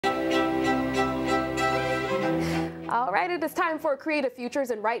All right, it is time for Creative Futures,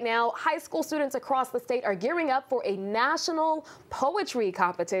 and right now, high school students across the state are gearing up for a national poetry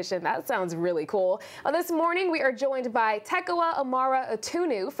competition. That sounds really cool. This morning, we are joined by Tekowa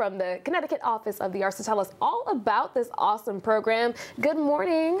Omara-Otunnu from the Connecticut office of the Arts to tell us all about this awesome program. Good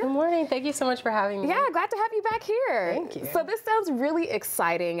morning. Good morning. Thank you so much for having me. Yeah, glad to have you back here. Thank you. So this sounds really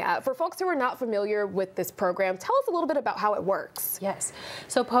exciting. For folks who are not familiar with this program, tell us a little bit about how it works. Yes.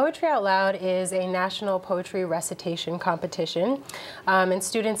 So Poetry Out Loud is a national poetry recitation competition, and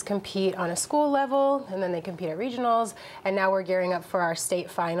students compete on a school level, and then they compete at regionals, and now we're gearing up for our state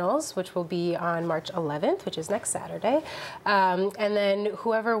finals, which will be on March 11th, which is next Saturday, and then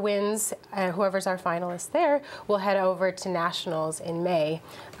whoever wins, whoever's our finalist there, will head over to nationals in May.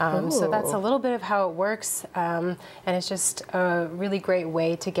 So that's a little bit of how it works, and it's just a really great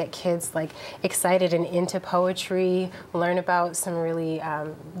way to get kids like excited and into poetry, learn about some really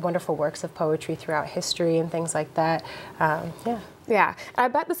wonderful works of poetry throughout history and things like that. Yeah, I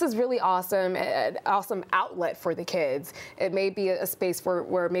bet this is really awesome, an awesome outlet for the kids. It may be a space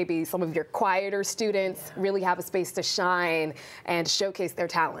where maybe some of your quieter students really have a space to shine and showcase their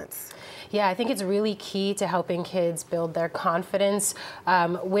talents. Yeah, I think it's really key to helping kids build their confidence,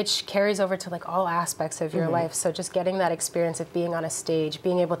 which carries over to like all aspects of your life. So just getting that experience of being on a stage,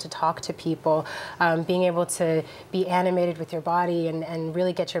 being able to talk to people, being able to be animated with your body and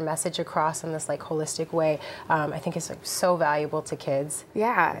really get your message across in this like holistic way, I think is like so valuable to kids.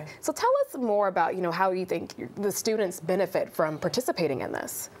 Yeah. So tell us more about, how you think the students benefit from participating in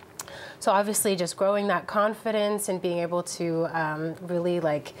this. So obviously just growing that confidence and being able to really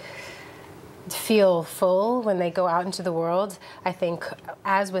like feel full when they go out into the world. I think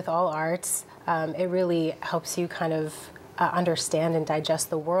as with all arts, it really helps you kind of understand and digest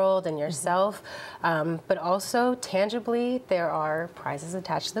the world and yourself, but also tangibly there are prizes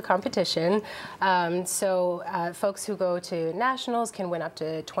attached to the competition. So folks who go to nationals can win up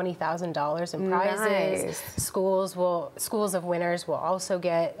to $20,000 in prizes. Nice. Schools of winners will also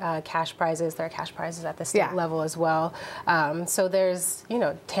get cash prizes. There are cash prizes at the state level as well. So there's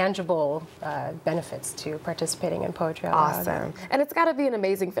tangible benefits to participating in Poetry Out Loud. Awesome, and it's got to be an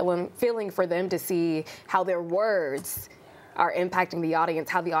amazing feeling for them to see how their words are impacting the audience,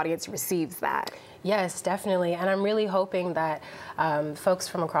 how the audience receives that. Yes, definitely. And I'm really hoping that folks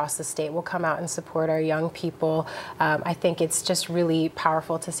from across the state will come out and support our young people. I think it's just really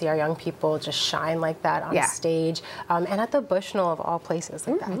powerful to see our young people just shine like that on stage and at the Bushnell of all places.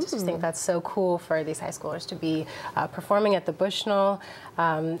 Like that. I just think that's so cool for these high schoolers to be performing at the Bushnell.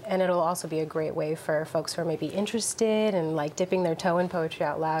 And it'll also be a great way for folks who are maybe interested in like dipping their toe in Poetry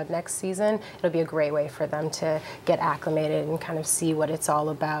Out Loud next season. It'll be a great way for them to get acclimated and kind of see what it's all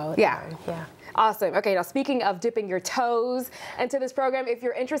about. Yeah. Yeah. Awesome. Okay, now speaking of dipping your toes into this program, if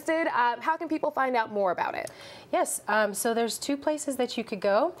you're interested, how can people find out more about it? Yes, so there's two places that you could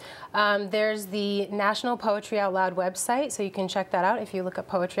go. There's the National Poetry Out Loud website, so you can check that out if you look up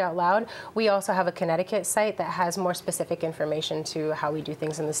Poetry Out Loud. We also have a Connecticut site that has more specific information to how we do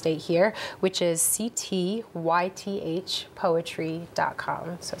things in the state here, which is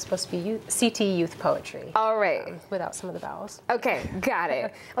ctythpoetry.com. So it's supposed to be CT Youth Poetry. All right. Without some of the vowels. Okay, got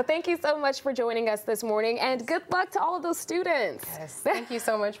it. Well, thank you so much for joining us this morning, and good luck to all of those students. Yes, thank you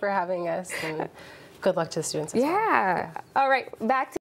so much for having us, and good luck to the students as well. Yeah. All right, back to